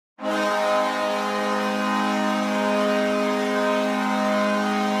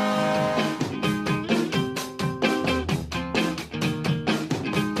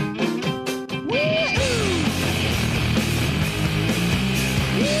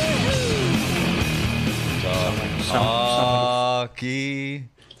Hockey,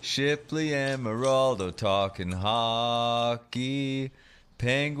 Shipley and Meraldo talking hockey.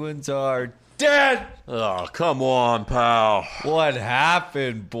 Penguins are dead. Oh, come on, pal. What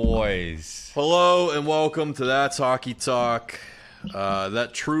happened, boys? Hello and welcome to That's Hockey Talk.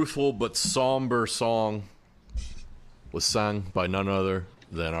 That truthful but somber song was sung by none other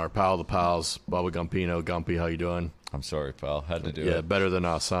than our pal, the pals, Bubba Gumpino. Gumpy, how you doing? I'm sorry, pal. Had to do it. Yeah, better than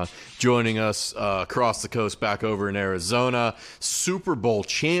us, huh? Joining us across the coast back over in Arizona, Super Bowl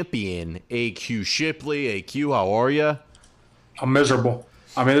champion AQ Shipley. AQ, how are you? I'm miserable.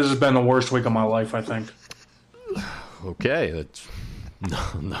 I mean, this has been the worst week of my life, I think. Okay, that's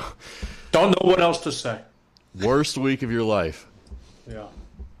no. Don't know what else to say. Worst week of your life. Yeah.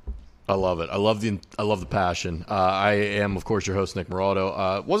 I love it. I love the passion. I am, of course, your host, Nick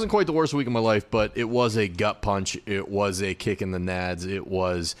Morado. Wasn't quite the worst week of my life, but it was a gut punch. It was a kick in the nads. It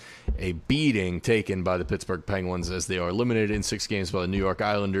was a beating taken by the Pittsburgh Penguins as they are eliminated in 6 games by the New York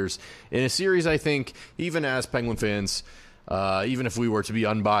Islanders in a series. I think, even as Penguin fans, even if we were to be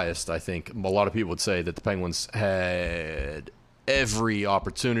unbiased, I think a lot of people would say that the Penguins had every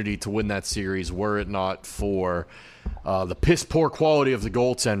opportunity to win that series were it not for the piss-poor quality of the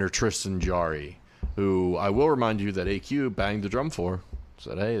goaltender, Tristan Jarry, who I will remind you that AQ banged the drum for.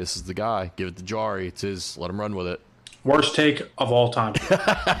 Said, hey, this is the guy. Give it to Jarry. It's his. Let him run with it. Worst take of all time.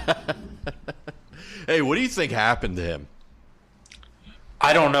 Hey, what do you think happened to him?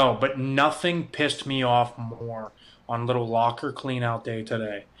 I don't know, but nothing pissed me off more on little locker clean-out day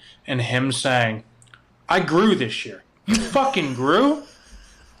today and him saying, I grew this year. You fucking grew?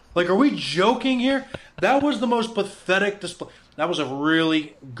 Like, are we joking here? That was the most pathetic display. That was a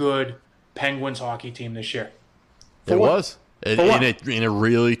really good Penguins hockey team this year. It was. In a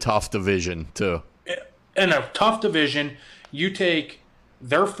really tough division, too. In a tough division, you take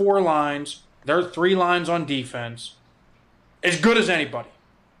their 4 lines, their 3 lines on defense, as good as anybody.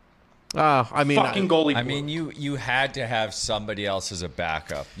 Goalie. I mean, you had to have somebody else as a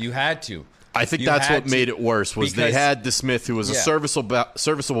backup. You had to. I think that's what made it worse was they had DeSmith, who was a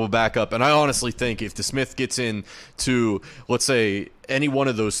serviceable backup. And I honestly think if DeSmith gets into, let's say, any one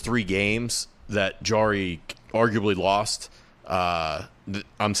of those 3 games that Jarry arguably lost,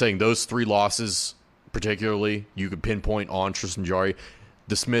 I'm saying those 3 losses particularly, you could pinpoint on Tristan Jarry.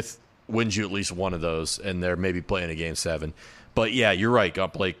 DeSmith wins you at least one of those, and they're maybe playing a Game 7. But, yeah, you're right,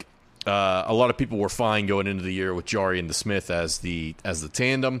 Gump. Like, a lot of people were fine going into the year with Jarry and DeSmith as the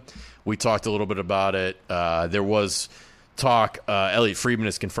tandem. We talked a little bit about it. There was talk. Elliot Friedman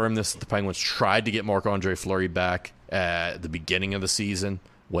has confirmed this, that the Penguins tried to get Marc-Andre Fleury back at the beginning of the season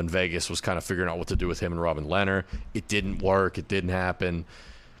when Vegas was kind of figuring out what to do with him and Robin Lehner. It didn't work. It didn't happen.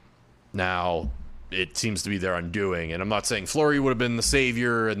 Now it seems to be their undoing. And I'm not saying Fleury would have been the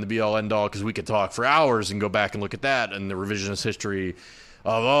savior and the be-all, end-all, because we could talk for hours and go back and look at that and the revisionist history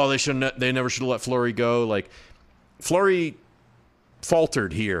of, they never should have let Fleury go. Like, Fleury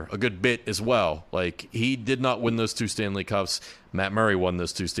faltered here a good bit as well. Like, he did not win those 2 Stanley Cups. Matt Murray won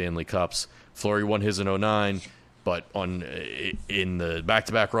those 2 Stanley Cups. Fleury won his in 2009, but in the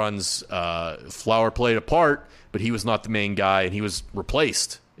back-to-back runs, Flower played a part, but he was not the main guy, and he was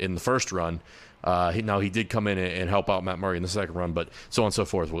replaced in the first run. He did come in and help out Matt Murray in the second run, but so on and so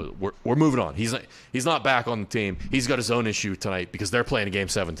forth. We're moving on. He's not back on the team. He's got his own issue tonight because they're playing a Game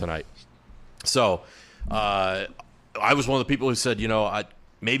 7 tonight. So I was one of the people who said,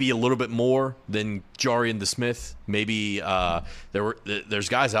 maybe a little bit more than Jarry and DeSmith. Maybe there's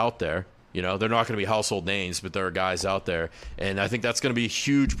guys out there. They're not going to be household names, but there are guys out there. And I think that's going to be a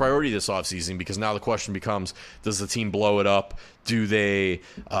huge priority this offseason because now the question becomes, does the team blow it up? Do they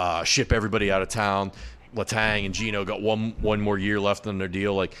ship everybody out of town? Letang and Gino got one more year left on their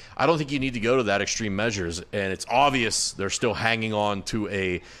deal. Like, I don't think you need to go to that extreme measures. And it's obvious they're still hanging on to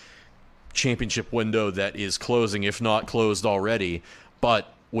a championship window that is closing, if not closed already.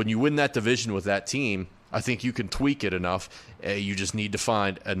 But when you win that division with that team, I think you can tweak it enough. You just need to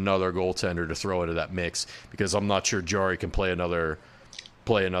find another goaltender to throw into that mix because I'm not sure Jarry can play another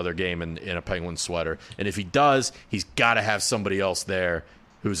game in a Penguin sweater. And if he does, he's got to have somebody else there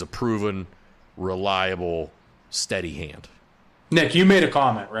who's a proven, reliable, steady hand. Nick, you made a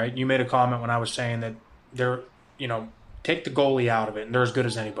comment, right? You made a comment when I was saying that take the goalie out of it and they're as good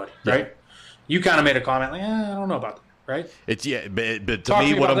as anybody, right? Yeah. You kind of made a comment like, I don't know about that, right? But to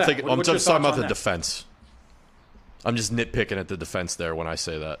me, what I'm thinking, I'm just talking about the defense. I'm just nitpicking at the defense there when I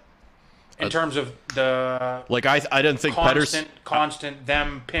say that. In terms of the I didn't think constant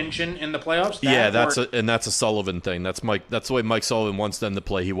them pinching in the playoffs. That's a Sullivan thing. That's the way Mike Sullivan wants them to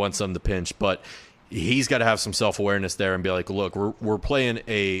play. He wants them to pinch, but he's got to have some self-awareness there and be like, look, we're playing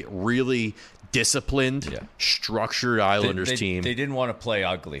a really disciplined, structured Islanders team. They didn't want to play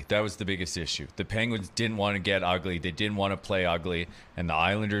ugly. That was the biggest issue. The Penguins didn't want to get ugly. They didn't want to play ugly, and the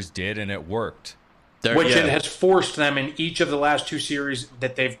Islanders did, and it worked. Which it has forced them in each of the last two series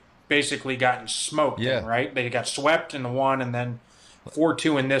that they've basically gotten smoked in, right? They got swept in the one and then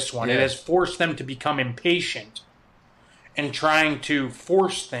 4-2 in this one. It has forced them to become impatient and trying to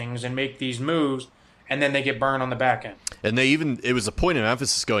force things and make these moves, and then they get burned on the back end. And it was a point of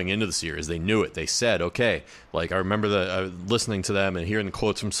emphasis going into the series. They knew it. They said, okay, like I remember listening to them and hearing the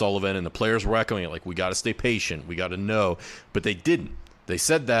quotes from Sullivan, and the players were echoing it, like, we got to stay patient. We got to know. But they didn't. They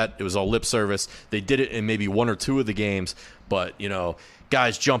said that. It was all lip service. They did it in maybe one or two of the games, but,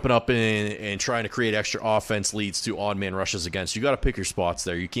 guys jumping up and trying to create extra offense leads to odd man rushes against. You got to pick your spots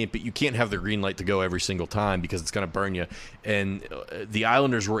there. You can't have the green light to go every single time because it's going to burn you. And the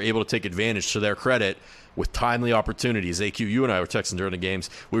Islanders were able to take advantage, to their credit, with timely opportunities. AQ, you and I were texting during the games.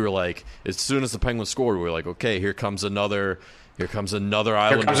 We were like, as soon as the Penguins scored, we were like, okay, here comes another Islanders Here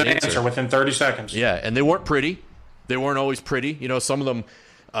comes an answer within 30 seconds. Yeah, and they weren't pretty. They weren't always pretty. Some of them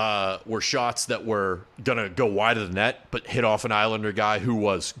were shots that were going to go wide of the net, but hit off an Islander guy who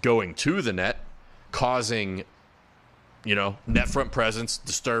was going to the net, causing, net front presence,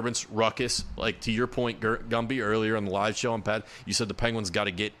 disturbance, ruckus. Like, to your point, Gumpy, earlier on the live show on Pat, you said the Penguins got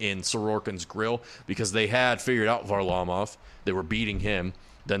to get in Sorokin's grill because they had figured out Varlamov. They were beating him.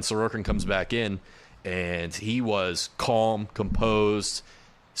 Then Sorokin comes back in, and he was calm, composed,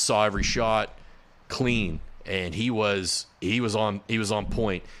 saw every shot, clean. And he was on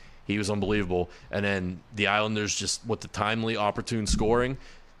point. He was unbelievable. And then the Islanders, just with the timely, opportune scoring,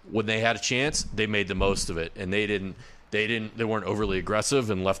 when they had a chance, they made the most of it. And they weren't overly aggressive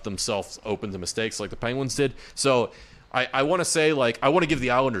and left themselves open to mistakes like the Penguins did. So I want to say, I want to give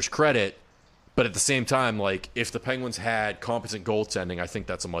the Islanders credit, but at the same time, if the Penguins had competent goaltending, I think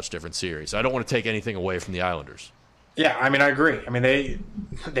that's a much different series. I don't want to take anything away from the Islanders. Yeah, I agree.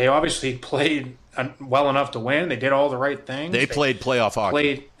 They obviously played well enough to win. They did all the right things. They played playoff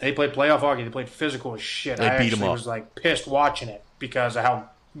hockey. They played playoff hockey. They played physical as shit. They beat them up. I was pissed watching it because of how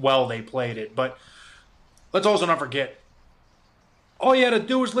well they played it. But let's also not forget, all you had to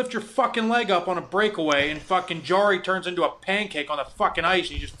do was lift your fucking leg up on a breakaway and fucking Jari turns into a pancake on the fucking ice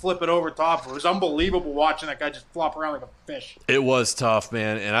and you just flip it over top. It was unbelievable watching that guy just flop around like a fish. It was tough,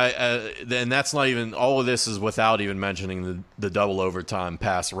 man. And and that's not even, all of this is without even mentioning the double overtime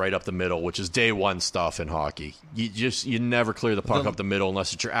pass right up the middle, which is day one stuff in hockey. You never clear the puck up the middle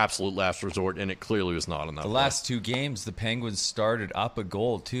unless it's your absolute last resort, and it clearly was not enough. The last two games, the Penguins started up a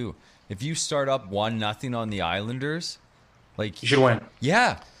goal too. If you start up 1-0 on the Islanders, you should win.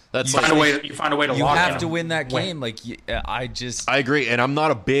 Yeah. You find a way to lock in. You have to win that game. I agree, and I'm not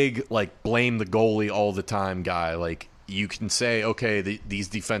a big blame the goalie all the time guy. You can say, okay, these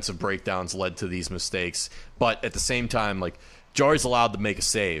defensive breakdowns led to these mistakes, but at the same time, Jari's allowed to make a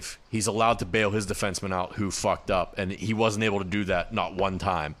save. He's allowed to bail his defenseman out who fucked up, and he wasn't able to do that not one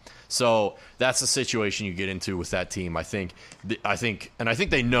time. So that's the situation you get into with that team. I think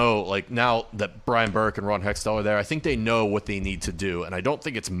they know, now that Brian Burke and Ron Hextall are there, I think they know what they need to do. And I don't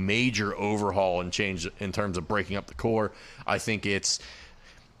think it's major overhaul and change in terms of breaking up the core. I think it's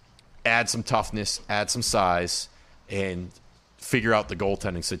add some toughness, add some size, and figure out the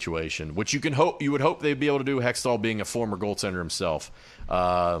goaltending situation, which you would hope they'd be able to do, Hextall being a former goaltender himself.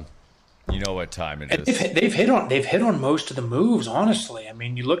 You know what time it is. They've hit on most of the moves, honestly.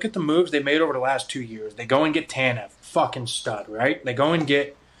 You look at the moves they made over the last 2 years. They go and get Tanev, fucking stud, right? They go and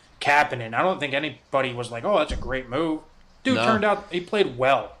get Kapanen. I don't think anybody was like, oh, that's a great move. Dude, turned out he played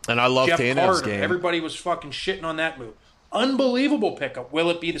well. And I love Tanev's game. Everybody was fucking shitting on that move. Unbelievable pickup.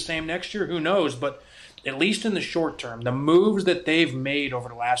 Will it be the same next year? Who knows? But at least in the short term, the moves that they've made over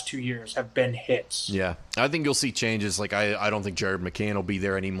the last 2 years have been hits. Yeah, I think you'll see changes. I don't think Jared McCann will be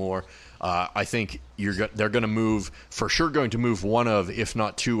there anymore. I think they're going to move, for sure going to move one of, if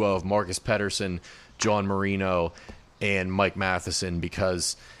not two of, Marcus Pettersson, John Marino, and Mike Matheson,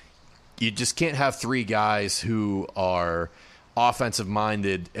 because you just can't have three guys who are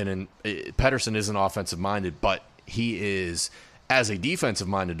offensive-minded. And Pettersson isn't offensive-minded, but he is, as a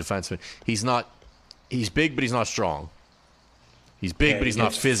defensive-minded defenseman, he's big, but he's not strong. He's big, but he's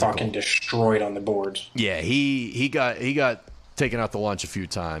not physical. Fucking destroyed on the boards. Yeah, he got taken out to lunch a few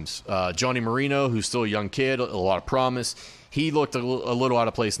times. Johnny Marino, who's still a young kid, a lot of promise. He looked a little out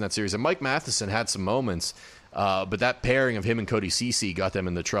of place in that series. And Mike Matheson had some moments, but that pairing of him and Cody Ceci got them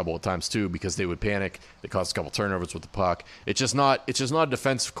into trouble at times too, because they would panic. They caused a couple turnovers with the puck. It's just not a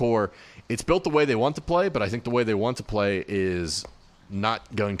defensive core. It's built the way they want to play, but I think the way they want to play is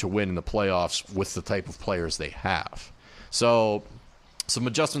not going to win in the playoffs with the type of players they have. So some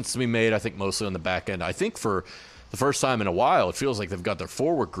adjustments to be made, I think, mostly on the back end. I think for the first time in a while, it feels like they've got their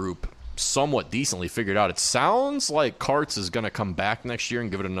forward group somewhat decently figured out. It sounds like Karts is going to come back next year and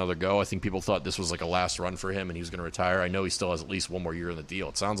give it another go. I think people thought this was like a last run for him and he was going to retire. I know he still has at least one more year in the deal.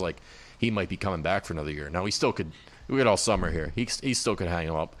 It sounds like he might be coming back for another year. Now, he still could – we got all summer here. He still could hang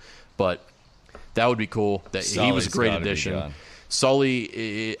him up. But that would be cool. He was a great addition.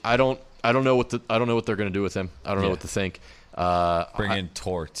 Sully, I don't know what they're going to do with him. I don't know what to think. Bring in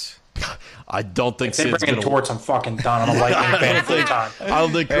Torts. I don't think if they bring in Torts, I'm fucking done. I'm a lightning band every time. I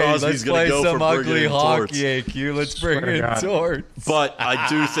don't think Crosby's going to go for bringing in Torts. Let's bring in Torts. But I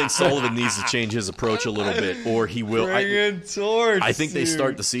do think Sullivan needs to change his approach a little bit, or he will. Bring in Torts. I think they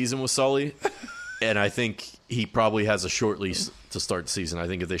start the season with Sully, and I think he probably has a short lease to start the season. I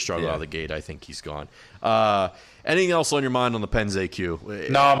think if they struggle out of the gate, I think he's gone. Anything else on your mind on the Pens AQ?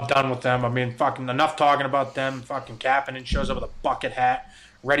 No, I'm done with them. I mean, fucking enough talking about them. Fucking Kapanen shows up with a bucket hat,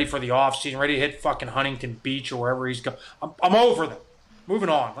 ready for the offseason, ready to hit fucking Huntington Beach or wherever he's going. I'm over them. Moving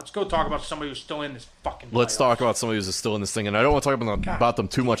on. Let's go talk about somebody who's still in this fucking playoffs. Let's talk about somebody who's still in this thing. And I don't want to talk about them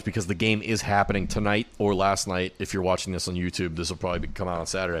too much because the game is happening tonight or last night. If you're watching this on YouTube, this will probably come out on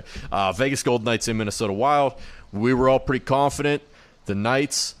Saturday. Vegas Golden Knights in Minnesota Wild. We were all pretty confident. The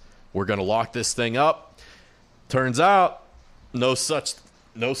Knights were going to lock this thing up. Turns out, no such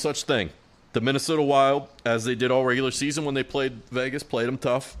thing. The Minnesota Wild, as they did all regular season when they played Vegas, played them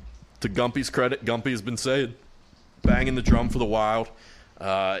tough. To Gumpy's credit, Gumpy has been saying, banging the drum for the Wild.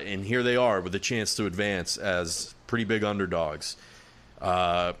 And here they are with a chance to advance as pretty big underdogs.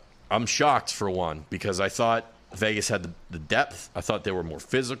 I'm shocked, for one, because I thought Vegas had the depth. I thought they were more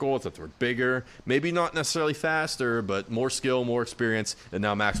physical. I thought they were bigger. Maybe not necessarily faster, but more skill, more experience. And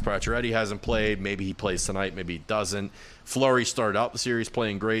now Max Pacioretty hasn't played. Maybe he plays tonight. Maybe he doesn't. Fleury started out the series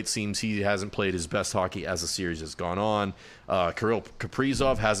playing great. Seems he hasn't played his best hockey as the series has gone on. Kirill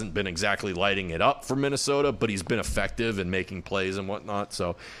Kaprizov hasn't been exactly lighting it up for Minnesota, but he's been effective in making plays and whatnot.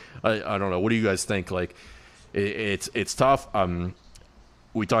 So I don't know. What do you guys think? Like, it's tough.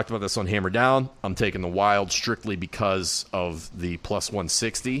 We talked about this on Hammer Down. I'm taking the Wild strictly because of the plus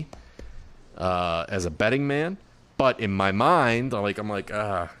 160 as a betting man. But in my mind,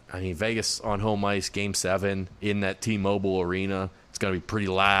 Vegas on home ice, Game 7 in that T-Mobile Arena. It's going to be pretty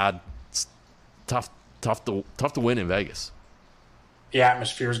loud. It's tough to win in Vegas. The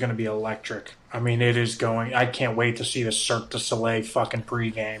atmosphere is going to be electric. I mean, it is going. I can't wait to see the Cirque du Soleil fucking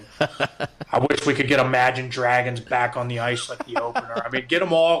pregame. I wish we could get Imagine Dragons back on the ice like the opener. I mean, get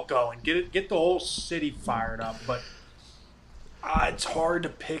them all going. Get the whole city fired up. But it's hard to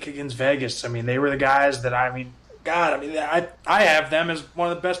pick against Vegas. I mean, they were the guys that I have them as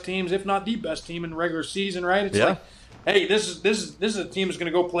one of the best teams, if not the best team in the regular season, right? It's like, hey, this is a team that's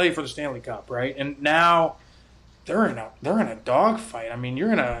going to go play for the Stanley Cup, right? And now they're in a dogfight. I mean,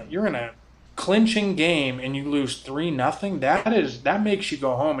 you're in a clinching game and you lose 3-0. That makes you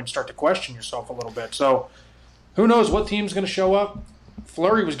go home and start to question yourself a little bit. So who knows what team's going to show up?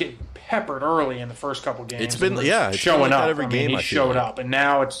 Fleury was getting peppered early in the first couple games. It's been showing up every game. He showed up, and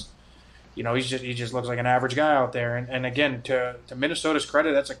now it's he just looks like an average guy out there. And again, to Minnesota's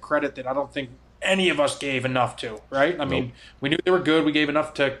credit, that's a credit that I don't think any of us gave enough to. Right? I mean, we knew they were good. We gave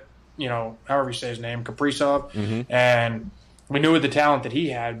enough to however you say his name, Kaprizov, and we knew the talent that he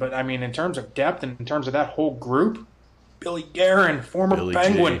had. But, I mean, in terms of depth and in terms of that whole group, Billy Guerin, former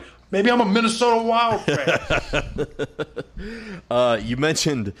Penguin. G. Maybe I'm a Minnesota Wild fan. You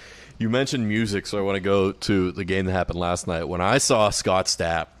mentioned music, so I want to go to the game that happened last night. When I saw Scott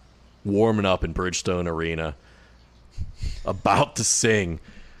Stapp warming up in Bridgestone Arena, about to sing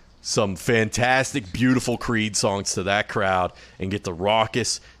some fantastic, beautiful Creed songs to that crowd and get the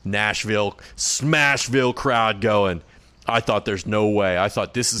raucous Nashville, Smashville crowd going, I thought there's no way. I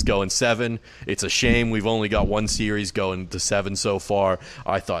thought this is going 7. It's a shame we've only got one series going to 7 so far.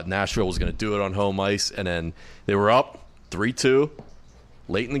 I thought Nashville was going to do it on home ice, and then they were up 3-2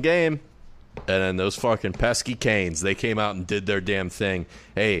 late in the game. And then those fucking pesky Canes, they came out and did their damn thing.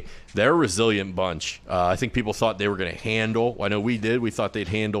 Hey, they're a resilient bunch. I think people thought they were going to handle. I know we did. We thought they'd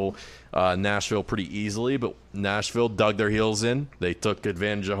handle Nashville pretty easily, but Nashville dug their heels in. They took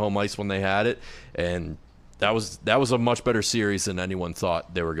advantage of home ice when they had it, and that was a much better series than anyone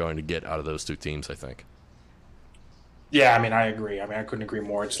thought they were going to get out of those two teams, I think. Yeah, I mean, I agree. I mean, I couldn't agree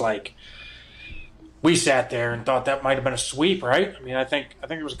more. It's like we sat there and thought that might have been a sweep, right? I mean, I think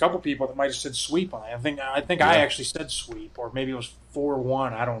there was a couple people that might have said sweep on it. I think I actually said sweep, or maybe it was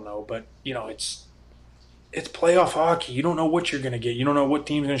 4-1. I don't know, but it's playoff hockey. You don't know what you're going to get. You don't know what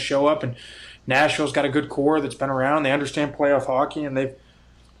team's going to show up. And Nashville's got a good core that's been around. They understand playoff hockey, and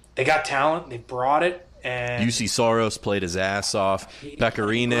they got talent. They brought it, And UC Soros played his ass off.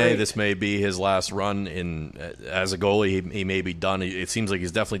 Pecorine, this may be his last run as a goalie. He may be done. It seems like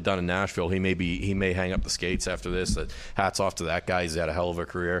he's definitely done in Nashville. He may hang up the skates after this. Hats off to that guy. He's had a hell of a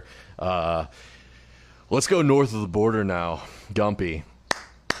career. Let's go north of the border now. Gumpy.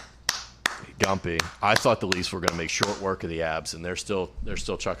 I thought the Leafs were going to make short work of the Abs, and they're still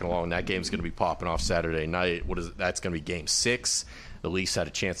chucking along. That game's going to be popping off Saturday night. That's going to be Game 6. The Leafs had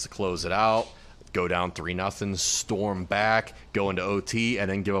a chance to close it out, go down 3-0, storm back, go into OT, and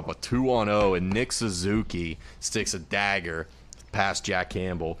then give up a 2-on-0, and Nick Suzuki sticks a dagger past Jack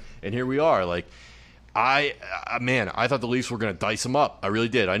Campbell. And here we are. Like, I thought the Leafs were going to dice them up. I really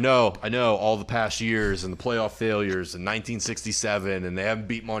did. I know all the past years and the playoff failures in 1967, and they haven't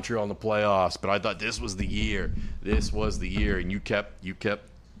beat Montreal in the playoffs, but I thought this was the year. This was the year, and you kept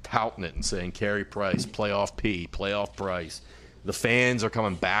touting it and saying Carey Price, playoff P, playoff Price. The fans are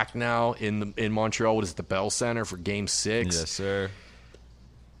coming back now in Montreal. What is it, the Bell Center for Game 6? Yes, sir.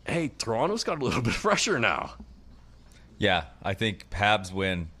 Hey, Toronto's got a little bit of pressure now. Yeah, I think Habs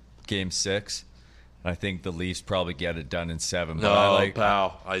win Game 6. I think the Leafs probably get it done in 7. But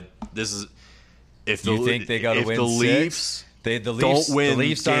pal. If you think they got to win the 6, Leafs don't win. The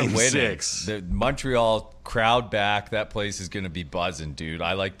Leafs aren't winning. 6. The Montreal crowd back. That place is going to be buzzing, dude.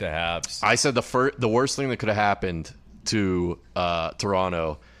 I like the Habs. I said the worst thing that could have happened to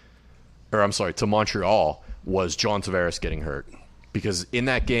to Montreal was John Tavares getting hurt. Because in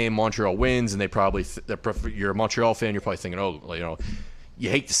that game, Montreal wins, and you're a Montreal fan, you're probably thinking, you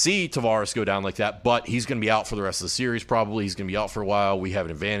hate to see Tavares go down like that, but he's going to be out for the rest of the series probably. He's going to be out for a while. We have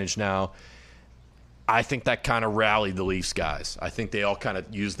an advantage now. I think that kind of rallied the Leafs guys. I think they all kind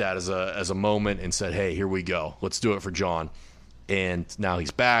of used that as a moment and said, hey, here we go. Let's do it for John. And now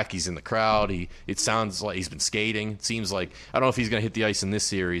he's back. He's in the crowd. It sounds like he's been skating. It seems like – I don't know if he's going to hit the ice in this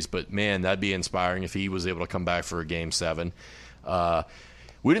series, but, man, that'd be inspiring if he was able to come back for a Game 7.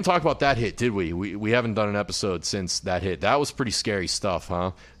 We didn't talk about that hit, did we? We haven't done an episode since that hit. That was pretty scary stuff,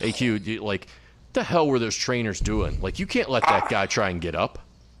 huh? AQ, what the hell were those trainers doing? Like, you can't let that guy try and get up.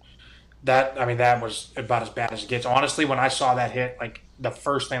 That was about as bad as it gets. Honestly, when I saw that hit, the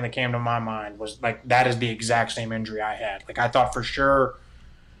first thing that came to my mind was, that is the exact same injury I had. I thought for sure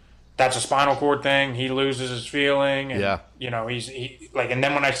that's a spinal cord thing. He loses his feeling. And, yeah. And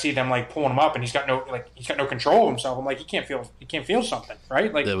then when I see them, pulling him up and he's got no control of himself, I'm like, he can't feel something,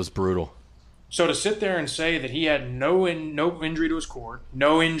 right? That was brutal. So to sit there and say that he had no injury to his cord,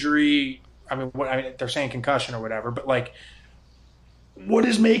 no injury, they're saying concussion or whatever, but what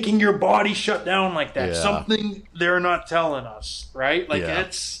is making your body shut down like that? Yeah. Something they're not telling us, right?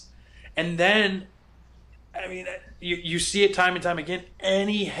 And then, you see it time and time again.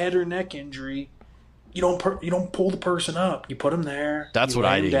 Any head or neck injury, you don't pull the person up. You put them there. That's what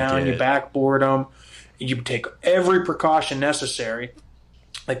I didn't down. get. You backboard them. You take every precaution necessary.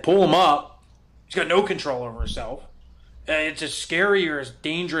 Pull him up. He's got no control over himself. It's as scary or as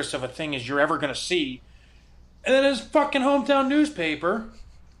dangerous of a thing as you're ever going to see. And then his fucking hometown newspaper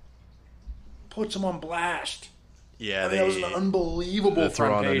puts him on blast. Yeah, that was an unbelievable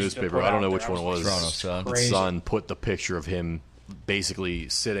front page newspaper. I don't know which one it was. Toronto Sun put the picture of him basically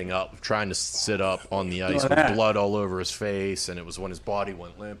sitting up, trying to sit up on the ice with blood all over his face, and it was when his body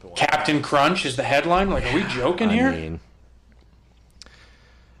went limp. Captain Crunch is the headline. Are we joking here?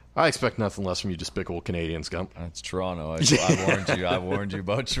 I expect nothing less from you despicable Canadians, Gump. That's Toronto. I warned you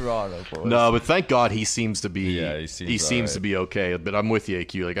about Toronto. Boys. No, but thank God he seems to be. Yeah, he seems to be okay. But I'm with you,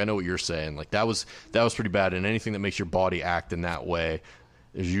 AQ. I know what you're saying. That was pretty bad. And anything that makes your body act in that way,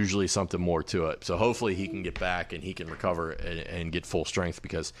 there's usually something more to it. So hopefully he can get back and he can recover and get full strength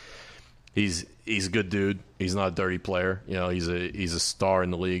because he's a good dude. He's not a dirty player. He's a star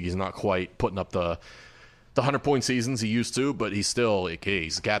in the league. He's not quite putting up the 100-point seasons he used to, but he's still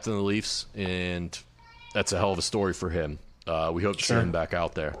he's the captain of the Leafs, and that's a hell of a story for him. We hope to see him back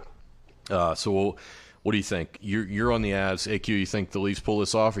out there. So what do you think? You're on the Avs. AQ, you think the Leafs pull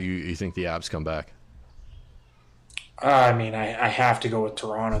this off, or you think the Avs come back? I have to go with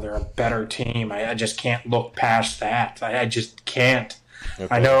Toronto. They're a better team. I just can't look past that. I just can't.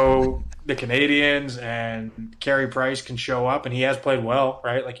 Okay. I know the Canadians and Carey Price can show up, and he has played well,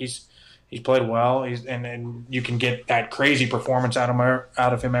 right? He's played well. And you can get that crazy performance out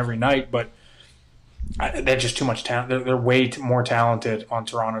of him every night, but they're just too much talent. They're way more talented on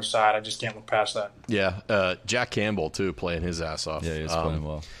Toronto's side. I just can't look past that. Yeah, Jack Campbell too, playing his ass off. Yeah, he's playing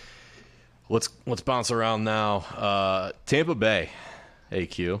well. Let's bounce around now. Tampa Bay,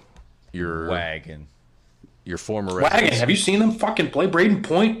 AQ, your Wagon, your former Wagon. Have you seen them fucking play? Braden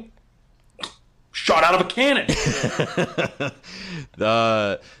Point shot out of a cannon.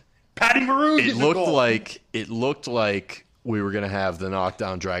 Patty Maroon. It looked like we were going to have the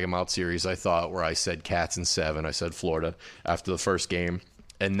knockdown, drag 'em out series, I thought, where I said Cats in 7. I said Florida after the first game.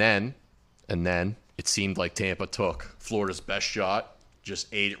 And then it seemed like Tampa took Florida's best shot, just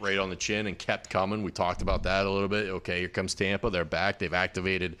ate it right on the chin and kept coming. We talked about that a little bit. Okay, here comes Tampa. They're back. They've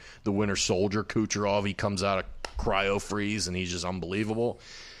activated the winter soldier, Kucherov. He comes out of cryo freeze, and he's just unbelievable.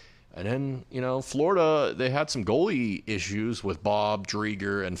 And then, Florida, they had some goalie issues with Bob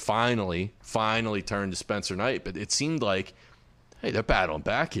Drieger and finally turned to Spencer Knight. But it seemed like, hey, they're battling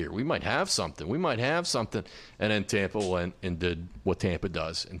back here. We might have something. And then Tampa went and did what Tampa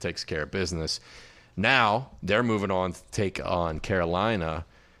does and takes care of business. Now they're moving on to take on Carolina.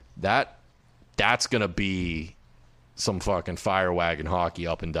 That's going to be some fucking fire wagon hockey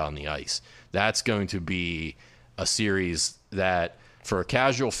up and down the ice. That's going to be a series that, for a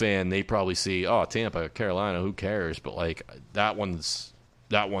casual fan, they probably see, oh, Tampa, Carolina, who cares? But like that one's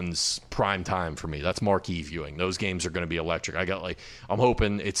prime time for me. That's marquee viewing. Those games are going to be electric. I'm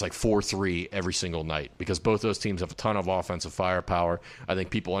hoping it's like 4-3 every single night because both those teams have a ton of offensive firepower. I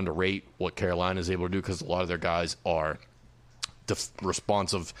think people underrate what Carolina is able to do because a lot of their guys are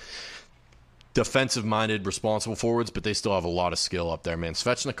defensive-minded, responsible forwards, but they still have a lot of skill up there, man.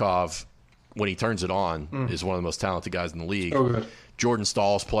 Svechnikov, when he turns it on, is one of the most talented guys in the league. Oh, good. Jordan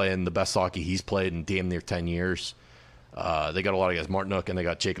Stahl's playing the best hockey he's played in damn near 10 years. They got a lot of guys, Martinook, and they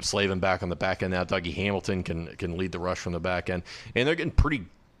got Jacob Slavin back on the back end now. Dougie Hamilton can lead the rush from the back end. And they're getting pretty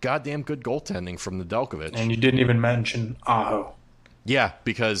goddamn good goaltending from the Nedeljkovic. And you didn't even mention Aho. Yeah,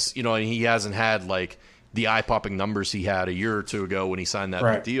 because, he hasn't had, like, the eye-popping numbers he had a year or two ago when he signed that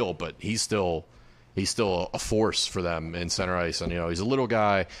big deal, but he's still a force for them in center ice. And, he's a little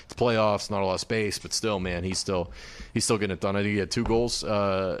guy. It's playoffs, not a lot of space, but still, man, he's still getting it done. I think he had 2 goals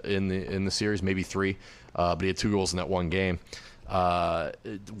in the series, maybe 3. But he had 2 goals in that one game. How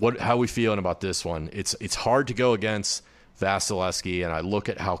are we feeling about this one? It's hard to go against Vasilevsky, and I look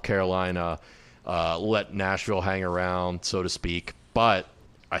at how Carolina let Nashville hang around, so to speak. But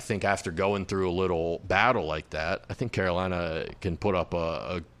I think after going through a little battle like that, I think Carolina can put up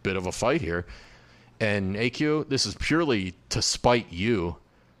a bit of a fight here. And AQ, this is purely to spite you.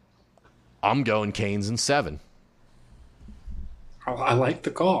 I'm going Canes in 7. I like the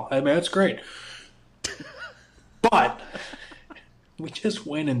call. I mean, that's great. But we just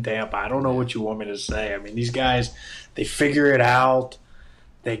win in Tampa. I don't know what you want me to say. I mean, these guys, they figure it out.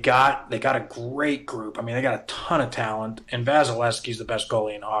 They got a great group. I mean, they got a ton of talent. And Vasilevsky's the best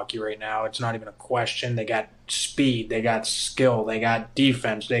goalie in hockey right now. It's not even a question. They got speed. They got skill. They got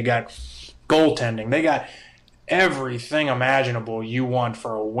defense. They got goaltending. They got everything imaginable you want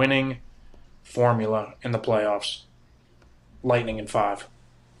for a winning formula in the playoffs. Lightning in 5.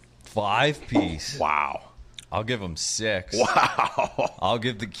 5-piece. Wow. I'll give them 6. Wow. I'll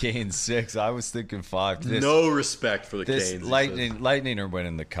give the Canes 6. I was thinking 5. No respect for the Canes. Lightning are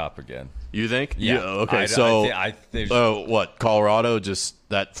winning the cup again. You think? Yeah. Okay, what? Colorado just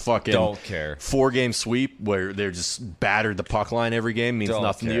that fucking don't care 4-game sweep where they're just battered the puck line every game means don't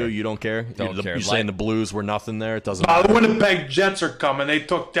nothing care. to you. You don't care. Don't care. You're saying the Blues were nothing there. It doesn't. The Winnipeg Jets are coming. They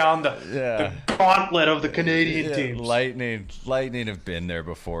took down the gauntlet of the Canadian teams. Lightning have been there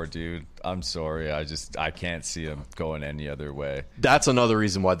before, dude. I'm sorry. I can't see them going any other way. That's another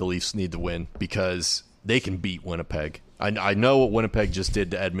reason why the Leafs need to win because they can beat Winnipeg. I know what Winnipeg just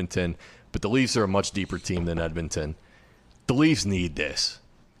did to Edmonton, but the Leafs are a much deeper team than Edmonton. The Leafs need this.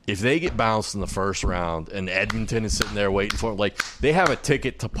 If they get bounced in the first round and Edmonton is sitting there waiting for them, they have a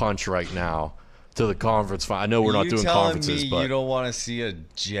ticket to punch right now to the conference final. I know we're not doing conferences, but you don't want to see a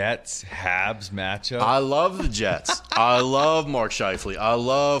Jets-Habs matchup? I love the Jets. I love Mark Scheifele. I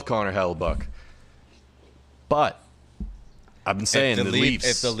love Connor Hellebuyck. But I've been saying if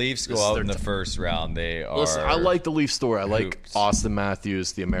Leafs. the Leafs go out in the first round, they are. Listen, I like the Leafs story. I like hooped. Austin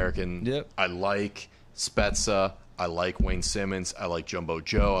Matthews, the American. Yep. I like Spezza. I like Wayne Simmons. I like Jumbo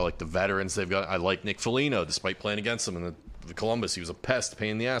Joe. I like the veterans they've got. I like Nick Foligno, despite playing against them in the Columbus. He was a pest, pain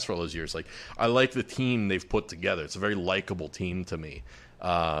in the ass for all those years. I like the team they've put together. It's a very likable team to me.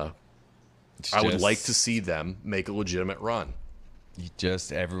 I would like to see them make a legitimate run.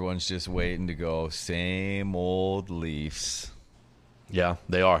 Everyone's just waiting to go. Same old Leafs. Yeah,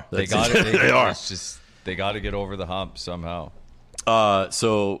 they are. They got it. They are. It's just they got to get over the hump somehow.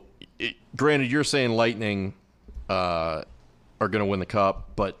 Granted, you're saying Lightning are going to win the cup,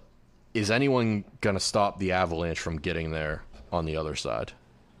 but is anyone going to stop the Avalanche from getting there on the other side?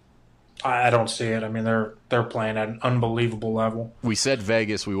 I don't see it. I mean, they're playing at an unbelievable level. We said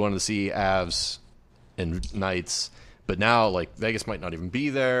Vegas. We wanted to see Avs and Knights, But now, like, Vegas might not even be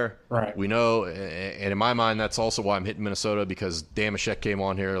there. Right. We know, and in my mind, that's also why I'm hitting Minnesota, because Damashek came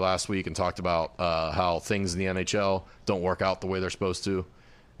on here last week and talked about how things in the NHL don't work out the way they're supposed to.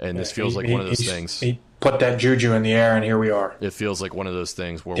 And this feels like one of those things. He put that juju in the air, and here we are. It feels like one of those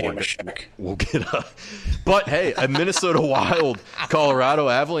things where we'll get a... But, hey, a Minnesota Wild Colorado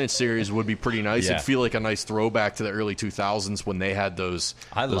Avalanche series would be pretty nice. Yeah. It'd feel like a nice throwback to the early 2000s when they had those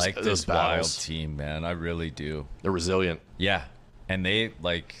I like those this Wild battles. team, man. I really do. They're resilient. Yeah. And they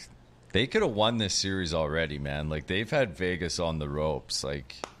could have won this series already, man. Like, they've had Vegas on the ropes.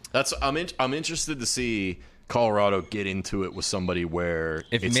 Like, I'm interested to see Colorado get into it with somebody where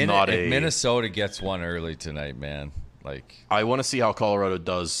if Minnesota gets one early tonight, man, like, I want to see how Colorado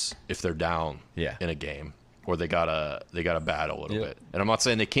does if they're down Yeah. in a game or they gotta battle a little bit. And I'm not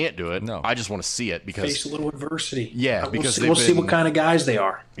saying they can't do it. No. I just want to see it because Face a little adversity. Yeah, because we'll see what kind of guys they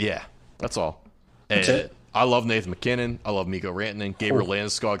are. yeah, that's all. That's And it. I love Nathan McKinnon. I love Mikko Rantanen. Gabriel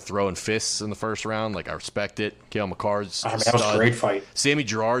Landeskog throwing fists in the first round. Like, I respect it. Cale McCarr's I mean, that was a great fight. Sammy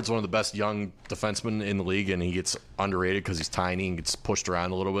Girard's one of the best young defensemen in the league, and he gets underrated because he's tiny and gets pushed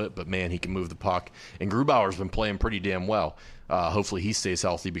around a little bit. But, man, he can move the puck. And Grubauer's been playing pretty damn well. Hopefully he stays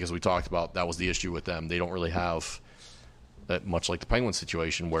healthy, because we talked about that was the issue with them. They don't really have that much like the Penguins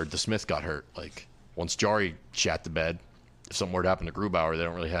situation where DeSmith got hurt. Like, once Jari shat the bed, if something were to happen to Grubauer, they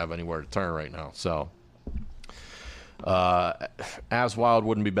don't really have anywhere to turn right now. So, Avs Wild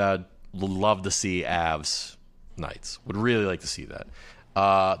wouldn't be bad. Love to see Avs Knights. Would really like to see that.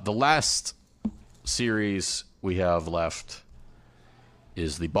 The last series we have left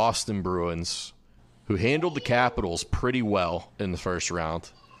is the Boston Bruins, who handled the Capitals pretty well in the first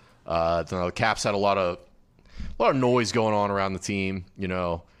round. The Caps had a lot of noise going on around the team. You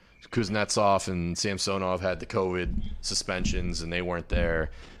know, Kuznetsov and Samsonov had the COVID suspensions, and they weren't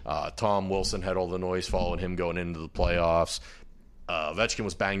there. Tom Wilson had all the noise following him going into the playoffs. Ovechkin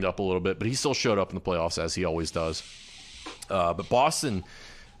was banged up a little bit, but he still showed up in the playoffs, as he always does. But Boston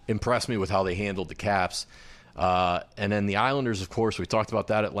impressed me with how they handled the Caps. And then the Islanders, of course, we talked about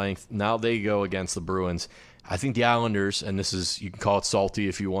that at length. Now they go against the Bruins. I think the Islanders, and this is, you can call it salty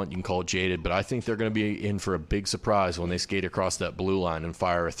if you want, you can call it jaded, but I think they're going to be in for a big surprise when they skate across that blue line and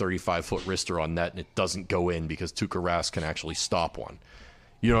fire a 35-foot wrister on net and it doesn't go in because Tuukka Rask can actually stop one.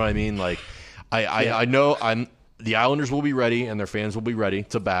 You know what I mean? Like, I know the Islanders will be ready and their fans will be ready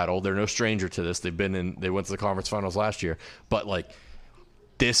to battle. They're no stranger to this. They went to the conference finals last year, but like,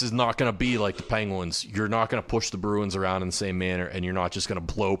 this is not going to be like the Penguins. You're not going to push the Bruins around in the same manner, and you're not just going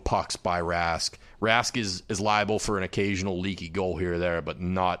to blow pucks by Rask. Rask is liable for an occasional leaky goal here or there, but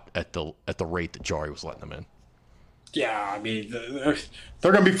not at the rate that Jari was letting them in. Yeah, I mean,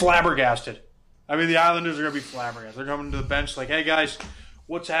 they're going to be flabbergasted. I mean, the Islanders are going to be flabbergasted. They're coming to the bench like, hey, guys,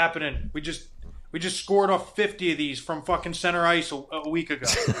 what's happening? We just scored off 50 of these from fucking center ice a week ago.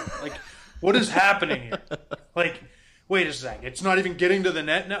 Like, what is happening here? Like, wait a second. It's not even getting to the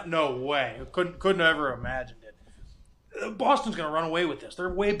net now? No way. Couldn't have ever imagined it. Boston's going to run away with this.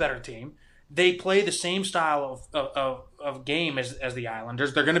 They're a way better team. They play the same style of game as the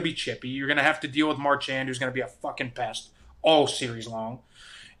Islanders. They're going to be chippy. You're going to have to deal with Marchand, who's going to be a fucking pest all series long.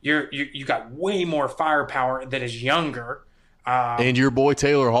 You got way more firepower that is younger. And your boy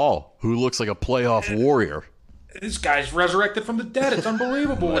Taylor Hall, who looks like a playoff warrior. This guy's resurrected from the dead. It's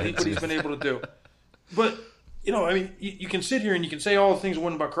unbelievable what he's been able to do. But, you know, I mean, you can sit here and you can say all the things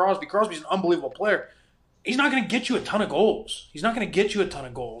won about Crosby. Crosby's an unbelievable player. He's not going to get you a ton of goals.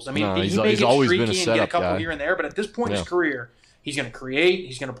 I mean, he may get always streaky been a and get a couple guy. here and there, but at this point in his career, he's going to create.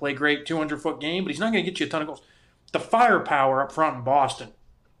 He's going to play great 200-foot game, but he's not going to get you a ton of goals. The firepower up front in Boston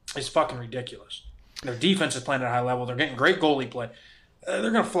is fucking ridiculous. Their defense is playing at a high level. They're getting great goalie play. They're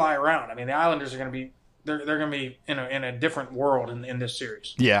going to fly around. I mean, the Islanders are going to be they're going to be in a different world in this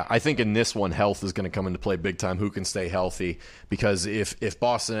series. Yeah, I think in this one, health is going to come into play big time. Who can stay healthy? Because if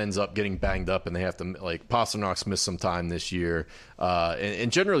Boston ends up getting banged up and they have to, like, Pasternak's missed some time this year,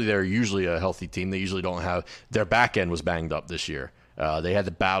 and generally they're usually a healthy team. They usually don't have their back end was banged up this year. They had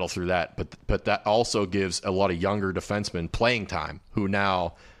to battle through that, but that also gives a lot of younger defensemen playing time who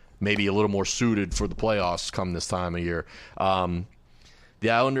now may be a little more suited for the playoffs come this time of year. The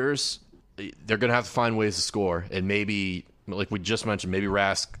Islanders, they're going to have to find ways to score, and maybe, like we just mentioned, maybe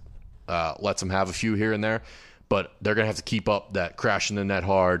Rask lets them have a few here and there, but they're going to have to keep up that crashing the net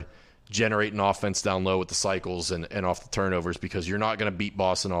hard, generating offense down low with the cycles and off the turnovers, because you're not going to beat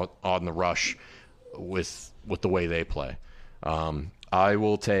Boston on the rush with the way they play. I'll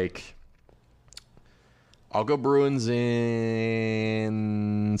go Bruins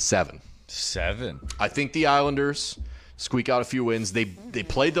in 7. 7. I think the Islanders squeak out a few wins. They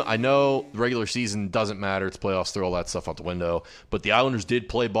played I know the regular season doesn't matter. It's playoffs, throw all that stuff out the window. But the Islanders did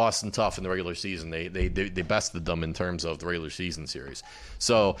play Boston tough in the regular season. They bested them in terms of the regular season series.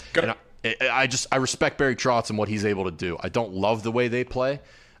 So and I respect Barry Trotz and what he's able to do. I don't love the way they play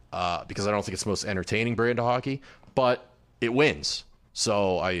because I don't think it's the most entertaining brand of hockey, but it wins.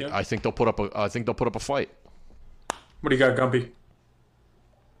 So I think they'll put up a fight. What do you got, Gumpy?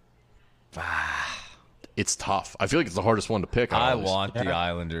 It's tough. I feel like it's the hardest one to pick. I want the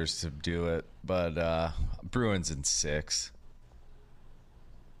Islanders to do it, but Bruins in 6.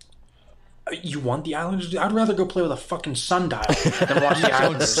 You want the Islanders? I'd rather go play with a fucking sundial than watch the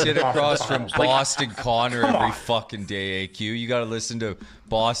Islanders. Don't sit across from Boston Connor every fucking day, AQ. You got to listen to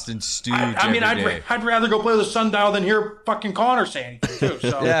Boston Stooge every day. I'd rather go play with a sundial than hear fucking Connor say anything, too.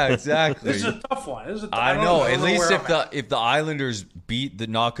 So yeah, exactly. This is a tough one. I know. At least if the Islanders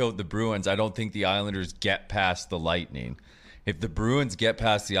knock out the Bruins, I don't think the Islanders get past the Lightning. If the Bruins get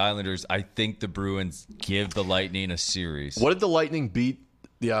past the Islanders, I think the Bruins give the Lightning a series. What did the Lightning beat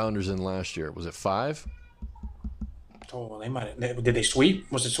the Islanders in last year? Was it 5? Oh, they might have. Did they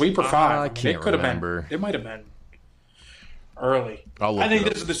sweep? Was it sweep or 5? I can't remember. It might have been early. I think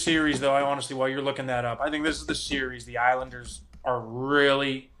this is the series, though. I honestly, while you're looking that up, I think this is the series the Islanders are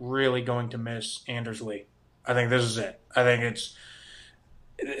really, really going to miss Anders Lee. I think this is it. I think it's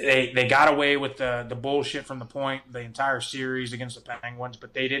they got away with the bullshit from the point the entire series against the Penguins,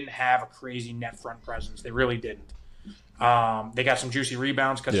 but they didn't have a crazy net front presence. They really didn't. They got some juicy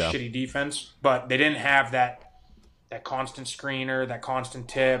rebounds because of shitty defense, but they didn't have that constant screener, that constant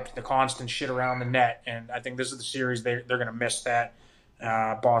tip, the constant shit around the net. And I think this is the series they're going to miss that.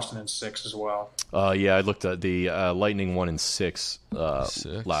 Boston in 6 as well. Yeah, I looked at the Lightning 1 in 6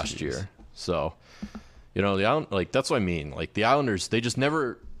 last year. So, that's what I mean. Like the Islanders, they just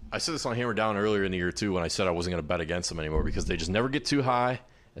never. I said this on Hammer Down earlier in the year too when I said I wasn't going to bet against them anymore because they just never get too high.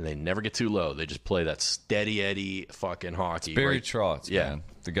 And they never get too low. They just play that steady Eddie fucking hockey. It's Barry Trotz, man.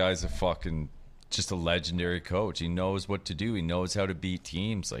 The guy's just a legendary coach. He knows what to do. He knows how to beat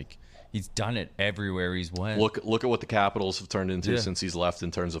teams. Like he's done it everywhere he's went. Look at what the Capitals have turned into since he's left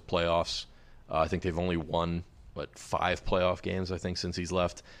in terms of playoffs. I think they've only won 5 playoff games I think since he's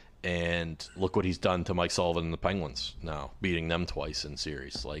left. And look what he's done to Mike Sullivan and the Penguins now, beating them twice in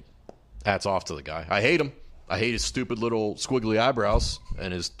series. Like hats off to the guy. I hate him. I hate his stupid little squiggly eyebrows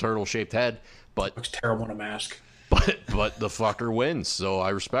and his turtle-shaped head, but looks terrible in a mask. But the fucker wins, so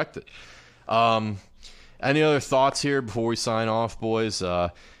I respect it. Any other thoughts here before we sign off, boys?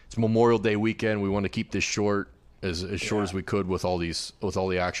 It's Memorial Day weekend. We want to keep this short, as short as we could with all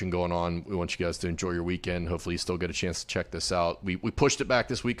the action going on. We want you guys to enjoy your weekend. Hopefully, you still get a chance to check this out. We pushed it back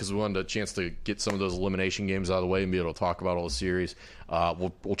this week because we wanted a chance to get some of those elimination games out of the way and be able to talk about all the series.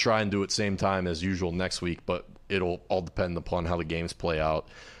 We'll try and do it same time as usual next week, but it'll all depend upon how the games play out.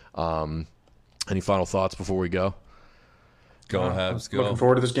 Any final thoughts before we go? Go Habs, go. Looking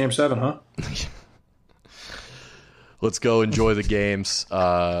forward to this Game 7, huh? Let's go enjoy the games.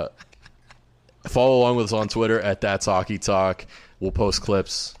 Follow along with us on Twitter at That's Hockey Talk. We'll post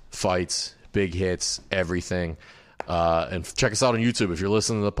clips, fights, big hits, everything. And check us out on YouTube. If you're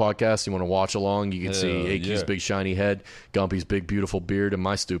listening to the podcast, you want to watch along, you can see AQ's big shiny head, Gumpy's big beautiful beard, and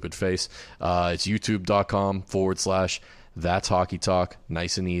my stupid face. It's youtube.com/That's Hockey Talk.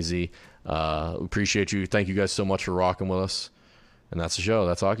 Nice and easy. We appreciate you. Thank you guys so much for rocking with us. And that's the show.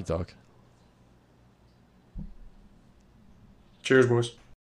 That's Hockey Talk. Cheers, boys.